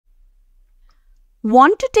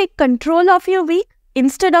Want to take control of your week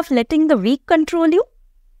instead of letting the week control you?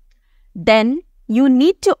 Then you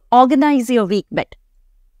need to organize your week better.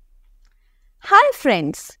 Hi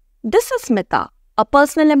friends, this is Smita, a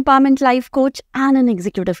personal empowerment life coach and an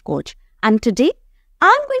executive coach. And today,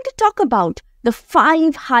 I'm going to talk about the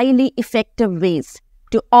 5 highly effective ways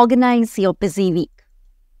to organize your busy week.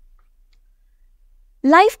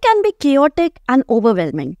 Life can be chaotic and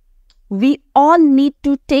overwhelming. We all need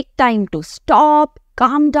to take time to stop,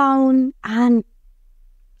 calm down, and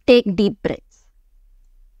take deep breaths.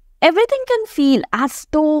 Everything can feel as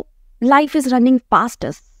though life is running past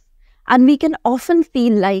us, and we can often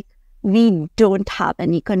feel like we don't have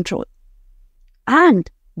any control.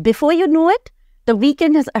 And before you know it, the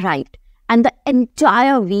weekend has arrived, and the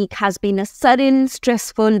entire week has been a sudden,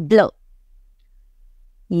 stressful blur.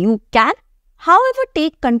 You can, however,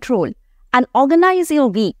 take control and organize your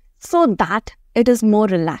week so that it is more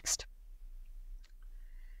relaxed.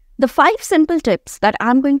 The 5 simple tips that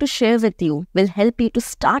I'm going to share with you will help you to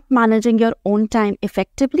start managing your own time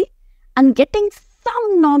effectively and getting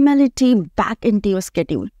some normality back into your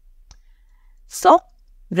schedule. So,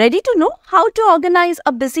 ready to know how to organize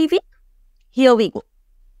a busy week? Here we go.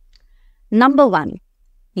 Number 1,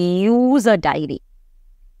 use a diary.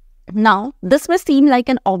 Now, this may seem like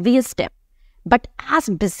an obvious step, but as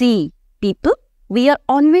busy people, we are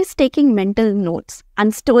always taking mental notes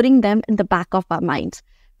and storing them in the back of our minds,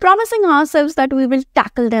 promising ourselves that we will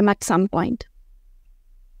tackle them at some point.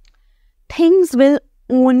 Things will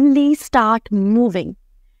only start moving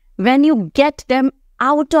when you get them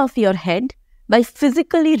out of your head by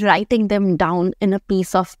physically writing them down in a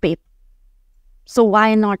piece of paper. So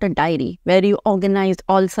why not a diary where you organize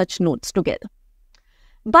all such notes together?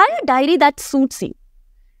 Buy a diary that suits you.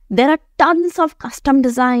 There are tons of custom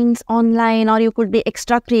designs online, or you could be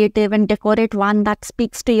extra creative and decorate one that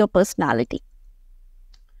speaks to your personality.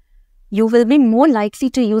 You will be more likely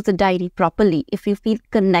to use the diary properly if you feel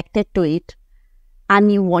connected to it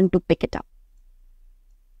and you want to pick it up.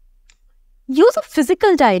 Use a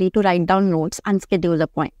physical diary to write down notes and schedule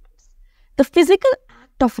appointments. The physical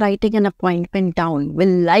act of writing an appointment down will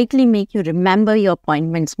likely make you remember your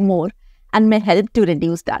appointments more and may help to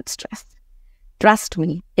reduce that stress. Trust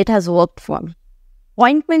me, it has worked for me.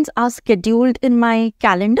 Appointments are scheduled in my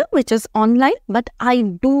calendar, which is online, but I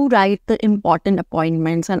do write the important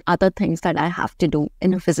appointments and other things that I have to do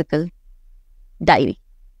in a physical diary,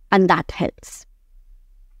 and that helps.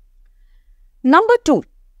 Number 2,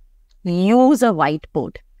 use a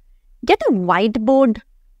whiteboard. Get a whiteboard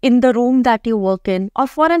in the room that you work in or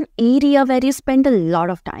for an area where you spend a lot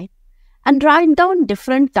of time, and write down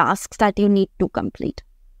different tasks that you need to complete.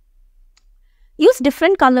 Use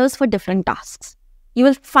different colors for different tasks. You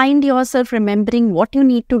will find yourself remembering what you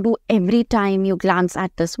need to do every time you glance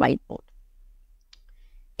at this whiteboard.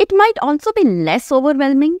 It might also be less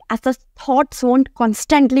overwhelming as the thoughts won't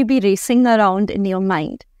constantly be racing around in your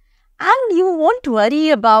mind, and you won't worry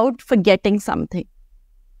about forgetting something.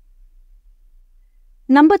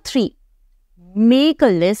 Number 3, make a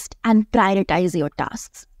list and prioritize your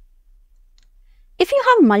tasks. If you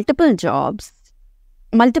have multiple jobs,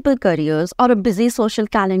 multiple careers, or a busy social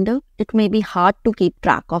calendar, it may be hard to keep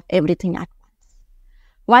track of everything at once.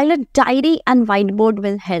 While a diary and whiteboard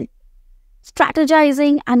will help,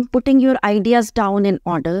 strategizing and putting your ideas down in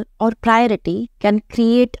order or priority can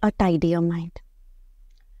create a tidier mind.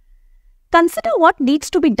 Consider what needs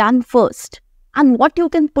to be done first and what you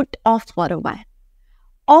can put off for a while.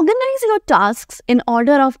 Organize your tasks in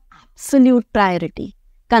order of absolute priority,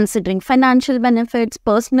 considering financial benefits,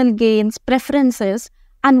 personal gains, preferences,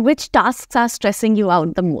 and which tasks are stressing you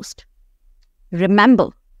out the most. Remember,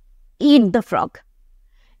 eat the frog.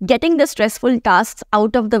 Getting the stressful tasks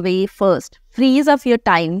out of the way first frees up your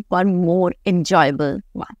time for more enjoyable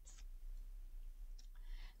ones.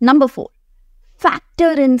 Number 4,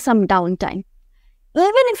 factor in some downtime.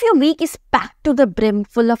 Even if your week is packed to the brim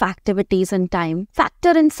full of activities and time,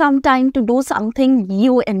 factor in some time to do something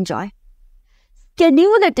you enjoy.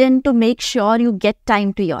 Schedule it in to make sure you get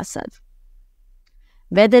time to yourself.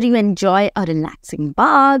 Whether you enjoy a relaxing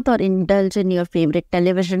bath or indulge in your favorite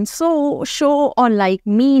television show or like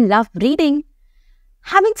me love reading,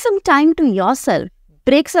 having some time to yourself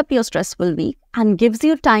breaks up your stressful week and gives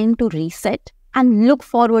you time to reset and look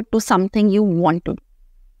forward to something you want to do.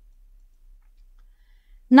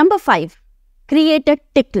 Number 5, create a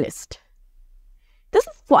tick list. This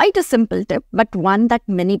is quite a simple tip, but one that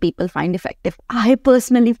many people find effective. I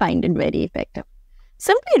personally find it very effective.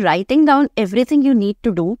 Simply writing down everything you need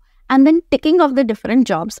to do and then ticking off the different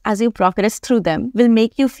jobs as you progress through them will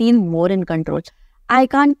make you feel more in control. I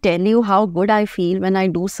can't tell you how good I feel when I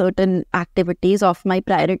do certain activities of my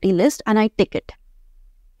priority list and I tick it.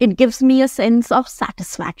 It gives me a sense of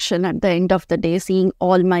satisfaction at the end of the day, seeing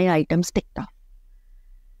all my items ticked off.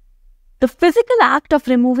 The physical act of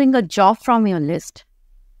removing a job from your list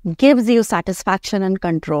gives you satisfaction and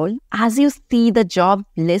control as you see the job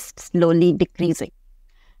list slowly decreasing.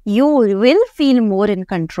 You will feel more in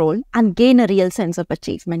control and gain a real sense of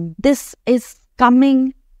achievement. This is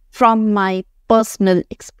coming from my personal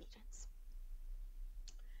experience.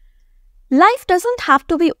 Life doesn't have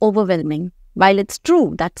to be overwhelming. While it's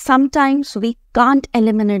true that sometimes we can't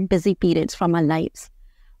eliminate busy periods from our lives,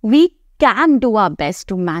 we can do our best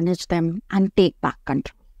to manage them and take back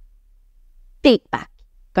control. Take back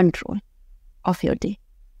control of your day.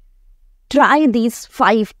 Try these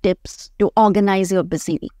 5 tips to organize your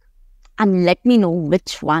busy week and let me know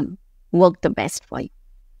which one worked the best for you.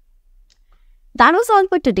 That was all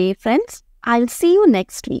for today, friends. I'll see you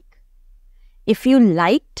next week. If you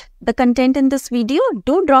liked the content in this video,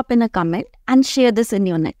 do drop in a comment and share this in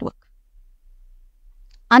your network.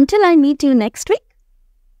 Until I meet you next week,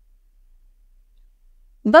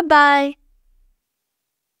 bye-bye.